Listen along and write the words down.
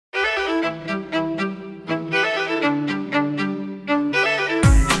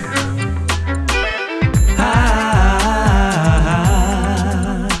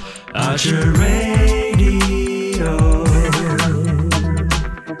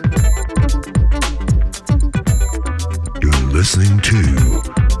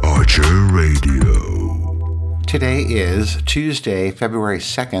Today is Tuesday, February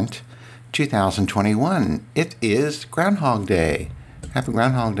 2nd, 2021. It is Groundhog Day. Happy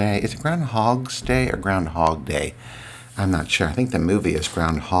Groundhog Day. Is it Groundhog's Day or Groundhog Day? I'm not sure. I think the movie is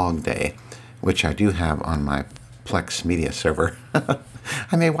Groundhog Day, which I do have on my Plex media server.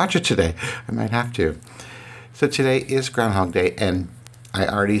 I may watch it today. I might have to. So today is Groundhog Day, and I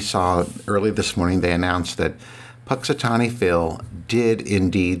already saw early this morning they announced that Punxsutawney Phil did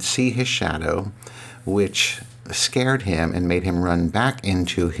indeed see his shadow, which scared him and made him run back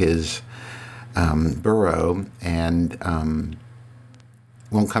into his burrow and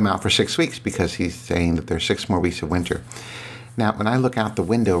won't come out for 6 weeks because he's saying that there's 6 more weeks of winter. Now, when I look out the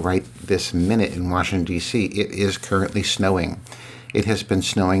window right this minute in Washington, D.C., it is currently snowing. It has been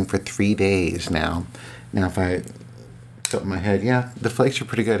snowing for 3 days now. Now, if I tilt my head, yeah, the flakes are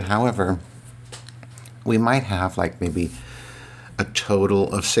pretty good. However, we might have like maybe a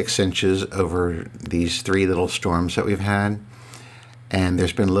total of 6 inches over these 3 little storms that we've had. And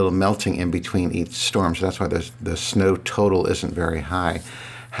there's been a little melting in between each storm, so that's why the snow total isn't very high.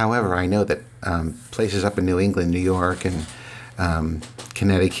 However, I know that places up in New England, New York, and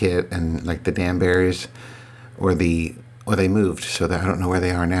Connecticut, and like the Danburys, or they moved, so that I don't know where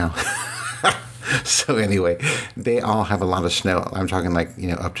they are now. So anyway, they all have a lot of snow. I'm talking like,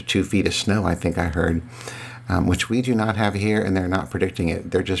 up to 2 feet of snow, I think I heard, which we do not have here, and they're not predicting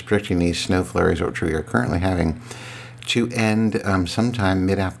it. They're just predicting these snow flurries, which we are currently having, to end sometime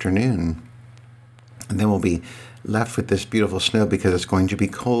mid-afternoon. And then we'll be left with this beautiful snow because it's going to be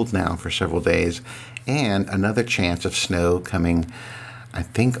cold now for several days, and another chance of snow coming, I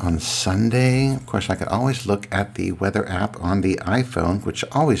think, on Sunday. Of course, I can always look at the weather app on the iPhone, which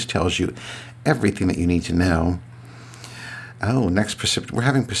always tells you everything that you need to know. Oh, we're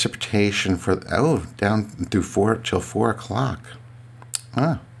having precipitation down through 4 o'clock.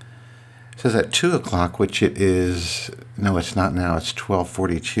 It says at 2 o'clock, which it is, no, it's not now, it's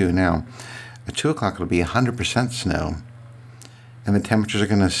 12:42 now. At 2 o'clock, it'll be 100% snow, and the temperatures are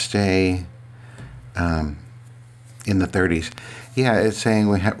going to stay in the 30s. Yeah, it's saying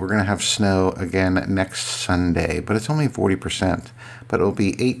we're going to have snow again next Sunday, but it's only 40%. But it'll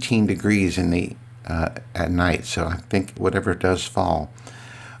be 18 degrees in the at night, so I think whatever does fall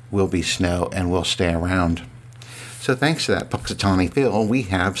will be snow and will stay around. So thanks to that Punxsutawney Phil, we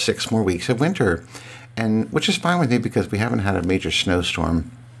have 6 more weeks of winter, and which is fine with me because we haven't had a major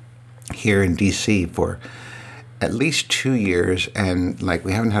snowstorm here in D.C. for at least 2 years, and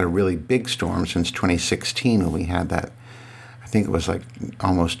we haven't had a really big storm since 2016 when we had that. I think it was like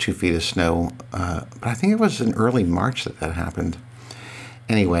almost 2 feet of snow, but I think it was in early March that happened.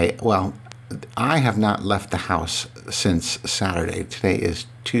 Anyway, well, I have not left the house since Saturday. Today is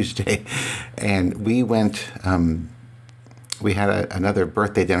Tuesday, and we went. We had another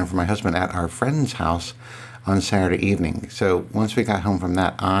birthday dinner for my husband at our friend's house on Saturday evening. So once we got home from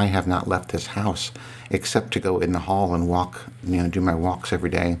that, I have not left this house except to go in the hall and walk. Do my walks every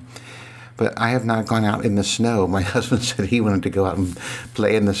day. But I have not gone out in the snow. My husband said he wanted to go out and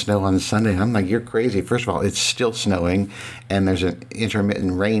play in the snow on Sunday. I'm like, you're crazy. First of all, it's still snowing, and there's an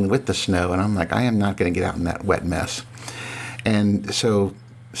intermittent rain with the snow. And I'm like, I am not going to get out in that wet mess. And so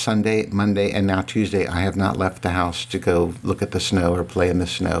Sunday, Monday, and now Tuesday, I have not left the house to go look at the snow or play in the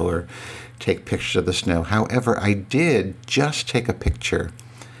snow or take pictures of the snow. However, I did just take a picture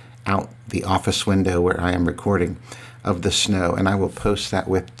out the office window where I am recording of the snow, and I will post that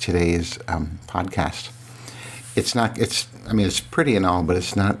with today's podcast. It's pretty and all, but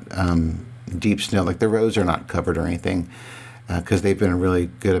it's not deep snow. Like the roads are not covered or anything because they've been really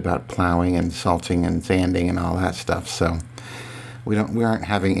good about plowing and salting and sanding and all that stuff. So we aren't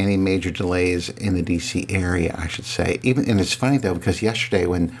having any major delays in the DC area, I should say. And it's funny though, because yesterday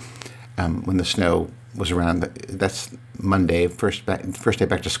when the snow was around, that's Monday, first day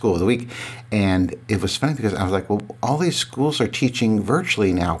back to school of the week, and it was funny because I was like, well, all these schools are teaching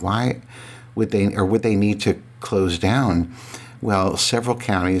virtually now. Why would they need to close down? Well, several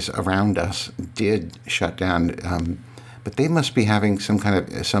counties around us did shut down, but they must be having some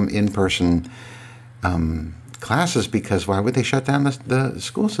in-person classes, because why would they shut down the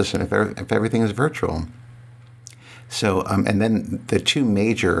school system if everything is virtual? So, and then the 2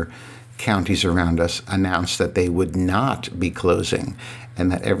 major counties around us announced that they would not be closing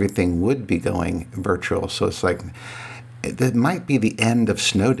and that everything would be going virtual. So it's like, that might be the end of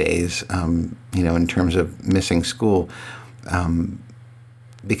snow days, in terms of missing school.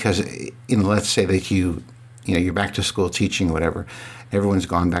 Because, let's say that you're back to school teaching or whatever, everyone's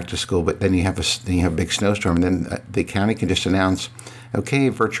gone back to school, but then you have a big snowstorm, and then the county can just announce, okay,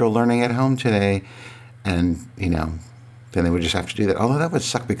 virtual learning at home today, and, then they would just have to do that. Although that would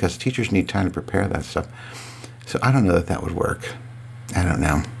suck because teachers need time to prepare that stuff. So I don't know that that would work. I don't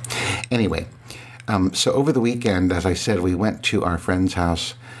know. Anyway, so over the weekend, as I said, we went to our friend's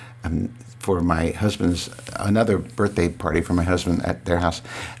house for my husband's, another birthday party for my husband at their house.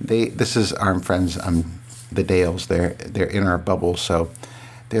 This is our friends, the Dales. They're in our bubble, so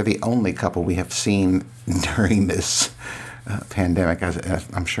they're the only couple we have seen during this pandemic, as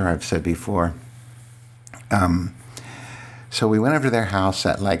I'm sure I've said before. So we went over to their house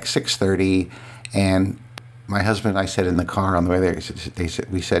at like 6:30, and my husband and I said in the car on the way there,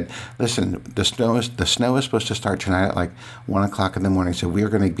 we said, listen, the snow is supposed to start tonight at like 1 o'clock in the morning, so we're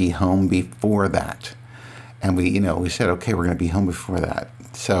going to be home before that. And we said, okay, we're going to be home before that.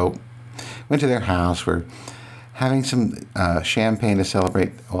 So went to their house. We're having some champagne to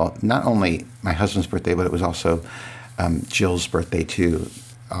celebrate, well, not only my husband's birthday, but it was also Jill's birthday too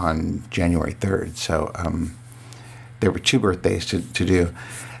on January 3rd. So there were 2 birthdays to do.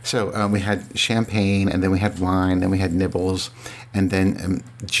 So we had champagne, and then we had wine, then we had nibbles, and then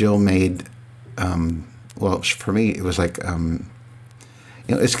Jill made, well, for me it was like,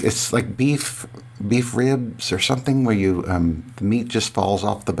 it's like beef ribs or something where the meat just falls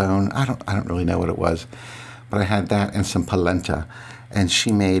off the bone. I don't really know what it was, but I had that and some polenta, and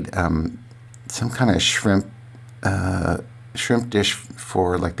she made some kind of shrimp dish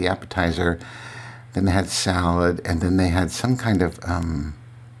for like the appetizer. Then they had salad, and then they had some kind of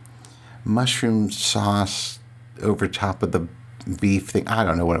mushroom sauce over top of the beef thing. I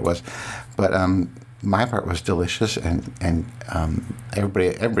don't know what it was, but my part was delicious, and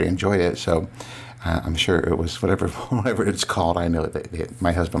everybody enjoyed it. So I'm sure it was whatever it's called. I know that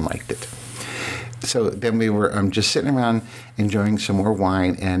my husband liked it. So then we were just sitting around enjoying some more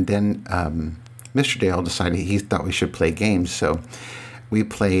wine, and then Mr. Dale decided he thought we should play games. So we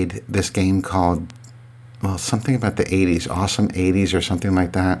played this game called, well, something about the 80s, Awesome 80s or something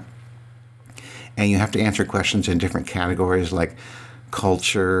like that. And you have to answer questions in different categories like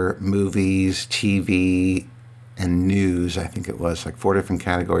culture, movies, TV, and news. I think it was like 4 different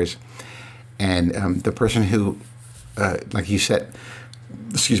categories. And the person who, like you said,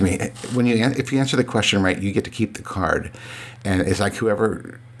 excuse me, if you answer the question right, you get to keep the card. And it's like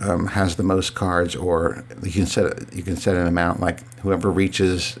whoever has the most cards, or you can set an amount, like whoever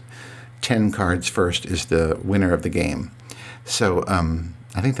reaches 10 cards first is the winner of the game. So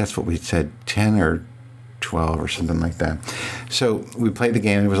I think that's what we said, 10 or 12 or something like that. So we played the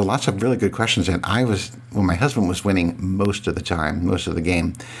game. There was lots of really good questions, and my husband was winning most of the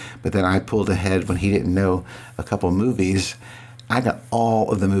game, but then I pulled ahead when he didn't know a couple movies. I got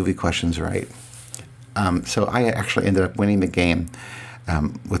all of the movie questions right. So I actually ended up winning the game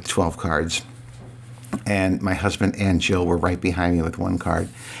with 12 cards, and my husband and Jill were right behind me with 1 card.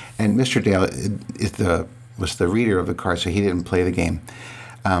 And Mr. Dale was the reader of the cards, so he didn't play the game.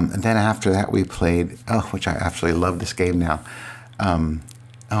 And then after that, we played, which I absolutely love this game now.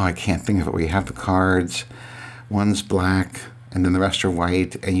 I can't think of it. We have the cards. One's black, and then the rest are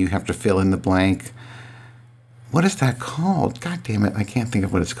white, and you have to fill in the blank. What is that called? God damn it, I can't think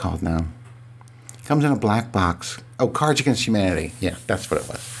of what it's called now. It comes in a black box. Oh, Cards Against Humanity. Yeah, that's what it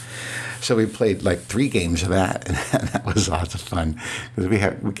was. So we played like 3 games of that, and that was lots of fun because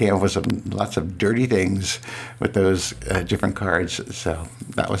we came up with lots of dirty things with those different cards. So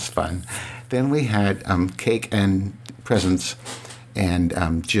that was fun. Then we had cake and presents,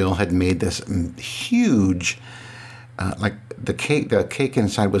 and Jill had made this huge, like the cake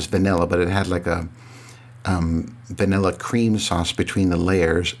inside was vanilla, but it had like a vanilla cream sauce between the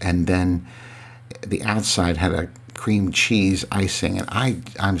layers, and then the outside had a cream cheese icing, and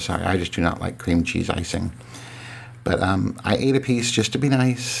I'm sorry, I just do not like cream cheese icing. But I ate a piece just to be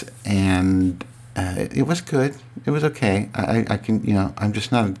nice, and it was good. It was okay. I can, I'm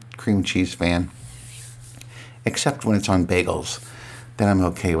just not a cream cheese fan, except when it's on bagels. Then I'm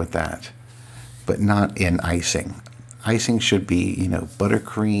okay with that, but not in icing. Icing should be,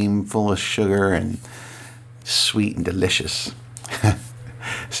 buttercream, full of sugar and sweet and delicious.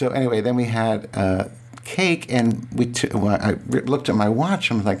 So anyway, then we had cake, and I looked at my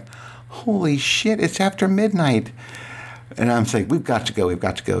watch. I'm like, holy shit, it's after midnight. And I'm saying, we've got to go.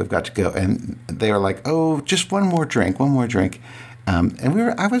 And they were like, oh, just one more drink. And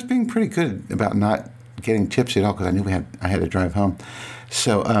I was being pretty good about not getting tipsy at all because I knew I had to drive home.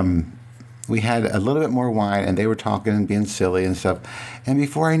 So we had a little bit more wine, and they were talking and being silly and stuff. And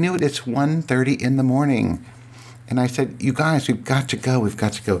before I knew it, it's 1:30 in the morning. And I said, you guys, we've got to go. And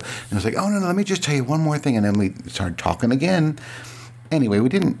I was like, oh, no, let me just tell you one more thing. And then we started talking again. Anyway, we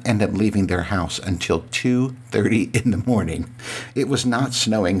didn't end up leaving their house until 2:30 in the morning. It was not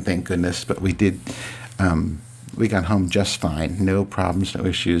snowing, thank goodness, but we got home just fine. No problems, no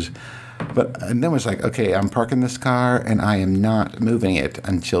issues. But and then it was like, okay, I'm parking this car and I am not moving it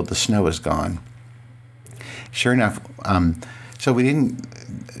until the snow is gone. Sure enough, so we didn't.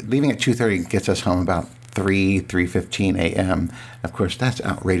 Leaving at 2:30 gets us home about 3:15 a.m. Of course, that's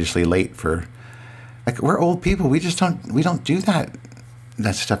outrageously late for. Like, we're old people. We don't do that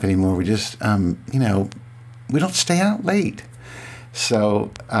stuff anymore. We just we don't stay out late.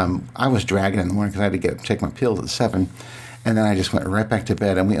 So I was dragging in the morning because I had to take my pills at 7. And then I just went right back to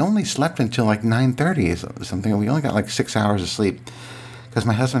bed. And we only slept until like 9:30 or something. We only got like 6 hours of sleep because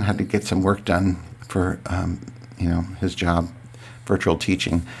my husband had to get some work done for, his job, virtual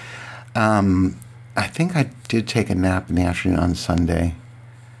teaching. I think I did take a nap in the afternoon on Sunday.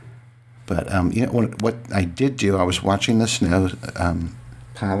 But, what I did do, I was watching the snow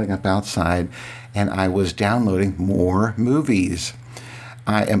piling up outside, and I was downloading more movies.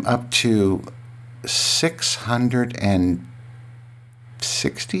 I am up to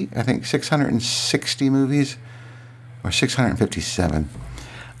 660 movies, or 657.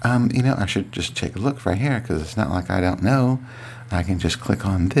 I should just take a look right here because it's not like I don't know. I can just click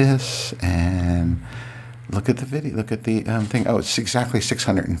on this and look at the video, look at the thing. Oh, it's exactly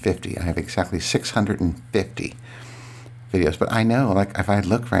 650. I have exactly 650 videos. But I know, like, if I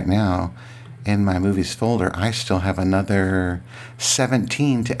look right now in my movies folder, I still have another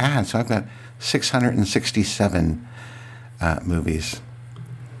 17 to add. So I've got 667 movies.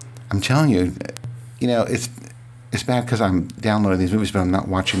 I'm telling you, it's bad because I'm downloading these movies, but I'm not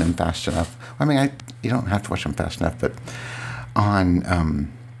watching them fast enough. I mean, you don't have to watch them fast enough, but on,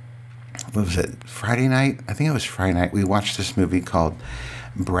 what was it, Friday night? I think it was Friday night. We watched this movie called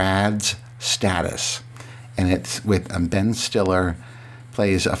Brad's Status, and it's with Ben Stiller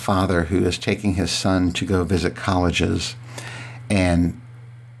plays a father who is taking his son to go visit colleges, and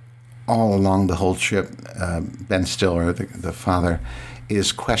all along the whole trip, Ben Stiller, the father,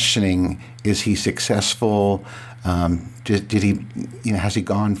 is questioning: is he successful? Did he, has he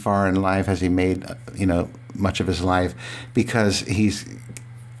gone far in life? Has he made, much of his life? Because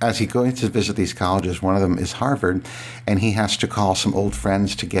as he goes to visit these colleges, one of them is Harvard, and he has to call some old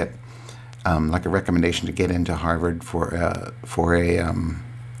friends to get like a recommendation to get into Harvard for a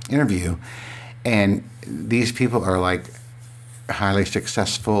interview. And these people are like highly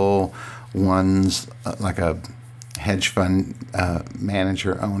successful ones, like a hedge fund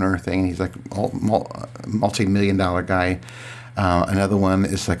manager, owner thing. He's like multi-million-dollar guy. Another one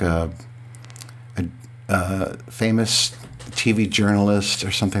is like a famous TV journalist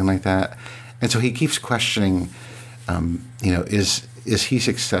or something like that. And so he keeps questioning, is he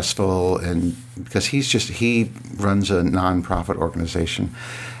successful? And because he runs a nonprofit organization.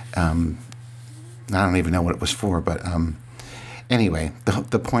 I don't even know what it was for, but anyway,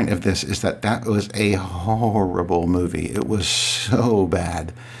 the point of this is that was a horrible movie. It was so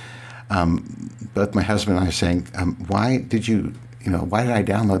bad. Both my husband and I are saying, why did I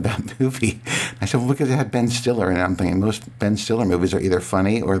download that movie? I said, well, because it had Ben Stiller, and I'm thinking most Ben Stiller movies are either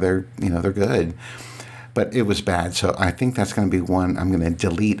funny or they're good. But it was bad, so I think that's going to be one I'm going to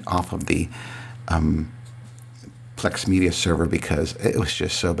delete off of the Plex Media server because it was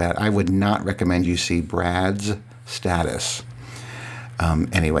just so bad. I would not recommend you see Brad's Status.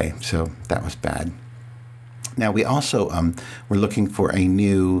 Anyway, so that was bad. Now, we also were looking for a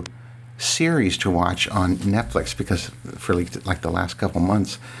new series to watch on Netflix because for like the last couple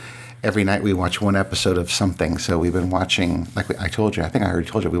months, every night we watch one episode of something. So we've been watching, like I told you, I think I already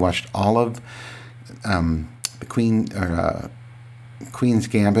told you, we watched all of the Queen's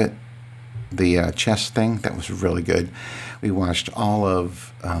Gambit, the chess thing. That was really good. We watched all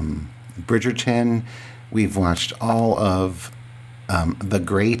of Bridgerton. We've watched all of The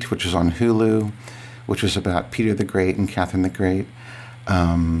Great, which was on Hulu, which was about Peter the Great and Catherine the Great.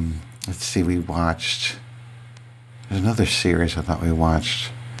 Let's see, there's another series I thought we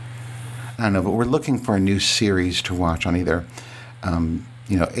watched. I don't know, but we're looking for a new series to watch on either,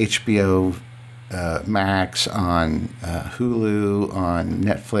 HBO Max, on Hulu, on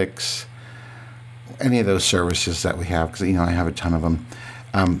Netflix, any of those services that we have, because, I have a ton of them.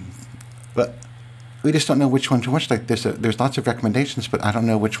 But we just don't know which one to watch. Like there's lots of recommendations, but I don't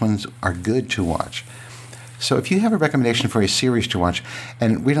know which ones are good to watch. So if you have a recommendation for a series to watch,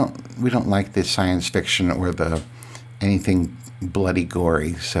 and we don't like the science fiction or the anything bloody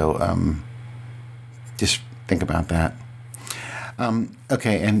gory, so just think about that.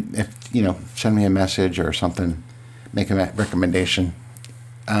 Okay, and if send me a message or something, make a recommendation.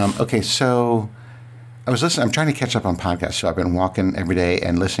 Okay, so I'm trying to catch up on podcasts, so I've been walking every day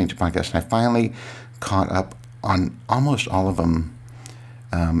and listening to podcasts, and I finally caught up on almost all of them,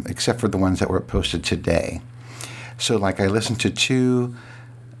 except for the ones that were posted today. So, like, I listened to 2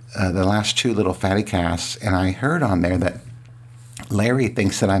 the last two little fatty casts, and I heard on there that Larry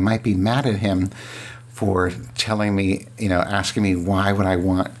thinks that I might be mad at him for telling me, asking me why would I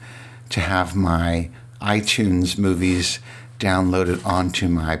want to have my iTunes movies downloaded onto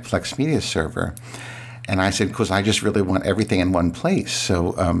my Plex Media server. And I said, because I just really want everything in one place.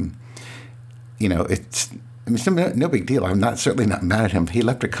 So, it's no big deal. I'm certainly not mad at him. He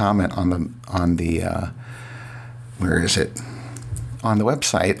left a comment on the where is it? On the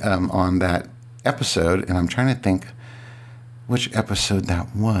website, on that episode, and I'm trying to think which episode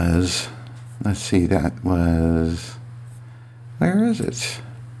that was. Let's see, that was, where is it?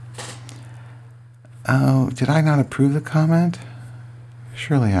 Oh, did I not approve the comment?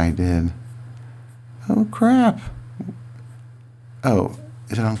 Surely I did. Oh, crap. Oh,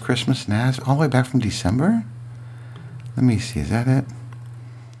 is it on Christmas Naz? All the way back from December? Let me see, is that it?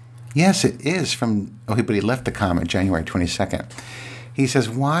 Yes, it is from, but he left the comment January 22nd. He says,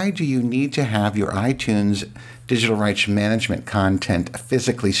 why do you need to have your iTunes digital rights management content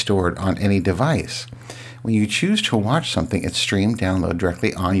physically stored on any device? When you choose to watch something, it's streamed download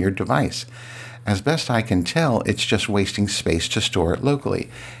directly on your device. As best I can tell, it's just wasting space to store it locally.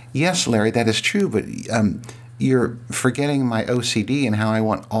 Yes, Larry, that is true, but you're forgetting my OCD and how I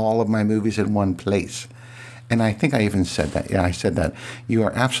want all of my movies in one place. And I think I even said that. Yeah, I said that. You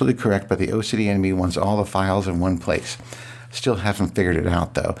are absolutely correct, but the OCD in me wants all the files in one place. Still haven't figured it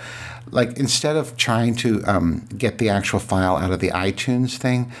out, though. Like, instead of trying to get the actual file out of the iTunes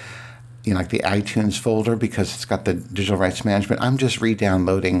thing, like the iTunes folder, because it's got the digital rights management, I'm just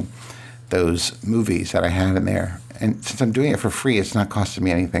re-downloading those movies that I had in there. And since I'm doing it for free, it's not costing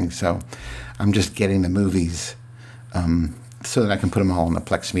me anything. So I'm just getting the movies so that I can put them all on the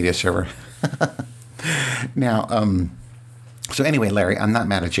Plex Media server. Now, so anyway, Larry, I'm not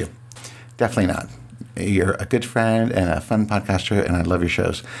mad at you. Definitely not. You're a good friend and a fun podcaster, and I love your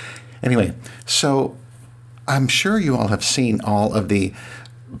shows. Anyway, so I'm sure you all have seen all of the...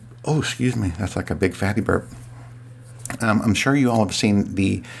 Oh, excuse me. That's like a big fatty burp. I'm sure you all have seen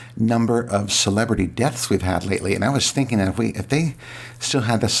the number of celebrity deaths we've had lately. And I was thinking that if they still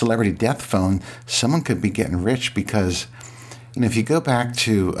had the celebrity death phone, someone could be getting rich because, if you go back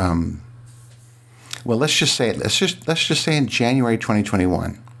to... let's just say in January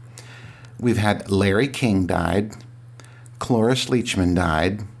 2021, we've had Larry King died, Cloris Leachman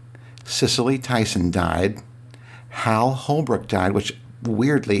died, Cicely Tyson died, Hal Holbrook died, which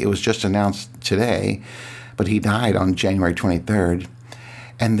weirdly it was just announced today, but he died on January 23rd.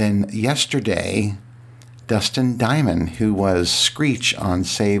 And then yesterday, Dustin Diamond, who was Screech on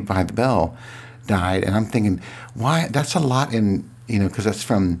Saved by the Bell, died. And I'm thinking, why? That's a lot because that's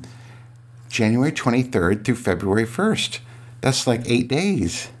from January 23rd through February 1st. That's like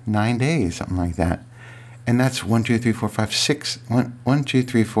 9 days, something like that. And that's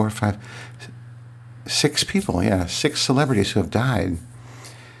 6 people. Yeah, 6 celebrities who have died.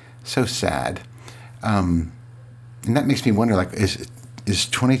 So sad. And that makes me wonder, is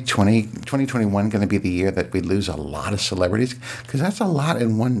 2021 going to be the year that we lose a lot of celebrities? Because that's a lot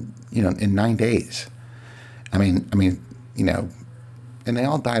in in 9 days. I mean, and they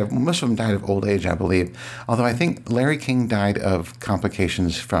all died most of them died of old age, I believe. Although I think Larry King died of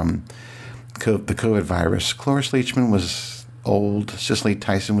complications from the COVID virus. Cloris Leachman was old. Cicely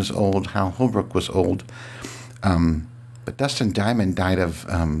Tyson was old. Hal Holbrook was old. But Dustin Diamond died of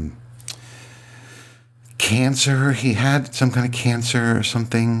cancer. He had some kind of cancer or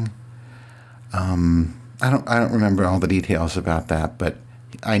something. I don't remember all the details about that, but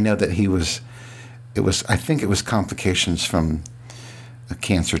I know that I think it was complications from a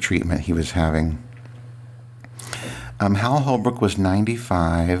cancer treatment he was having. Hal Holbrook was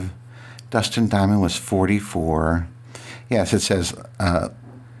 95. Dustin Diamond was 44. Yes, it says,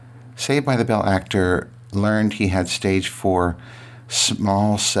 Saved by the Bell actor learned he had stage 4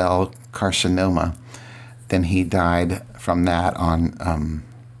 small cell carcinoma. Then he died from that on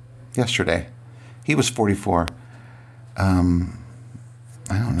yesterday. He was 44. I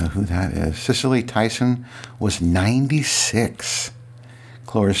don't know who that is. Cicely Tyson was 96.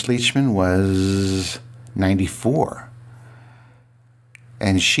 Cloris Leachman was 94.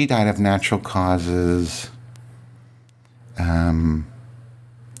 And she died of natural causes.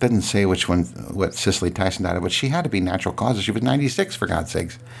 Doesn't say what Cicely Tyson died of, but she had to be natural causes. She was 96, for God's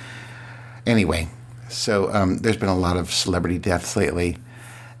sakes. Anyway, so there's been a lot of celebrity deaths lately.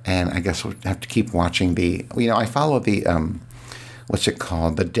 And I guess we'll have to keep watching I follow the, what's it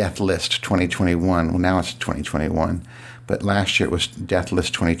called? The Death List 2021. Well, now it's 2021. But last year it was Death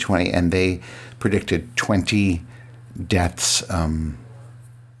List 2020, and they predicted 20 deaths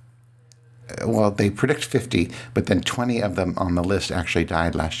well, they predict 50, but then 20 of them on the list actually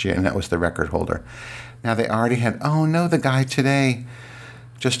died last year, and that was the record holder. Now, they already had, the guy today,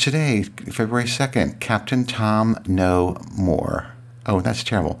 just today, February 2nd, Captain Tom No More. Oh, that's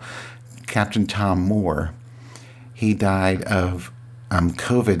terrible. Captain Tom Moore. He died of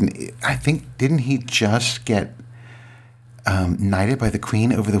COVID. I think, didn't he just get knighted by the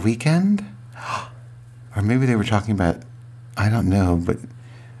Queen over the weekend? Or maybe they were talking about, I don't know, but,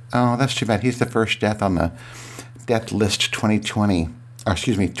 that's too bad. He's the first death on the death list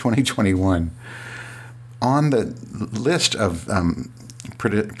 2021. On the list of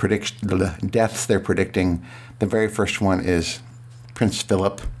deaths they're predicting, the very first one is Prince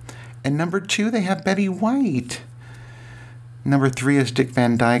Philip. And number 2, they have Betty White. Number 3 is Dick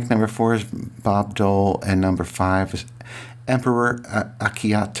Van Dyke. Number 4 is Bob Dole. And number 5 is Emperor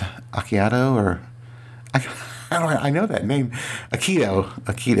Akihito, or I know that name. Akihito,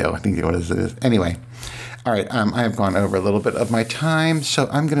 I think it is. Anyway, all right. I have gone over a little bit of my time, so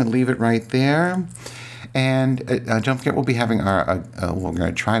I'm going to leave it right there. And don't forget, we'll be having we're going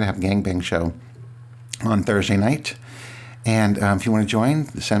to try to have a gangbang show on Thursday night. And if you want to join,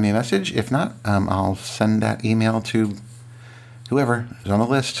 send me a message. If not, I'll send that email to whoever is on the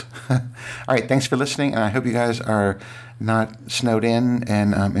list. All right, thanks for listening, and I hope you guys are not snowed in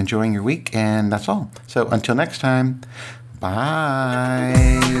and enjoying your week, and that's all. So until next time, bye.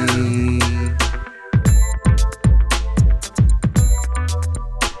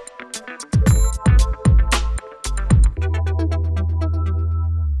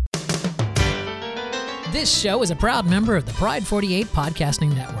 This show is a proud member of the Pride 48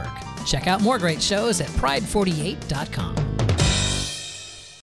 Podcasting Network. Check out more great shows at pride48.com.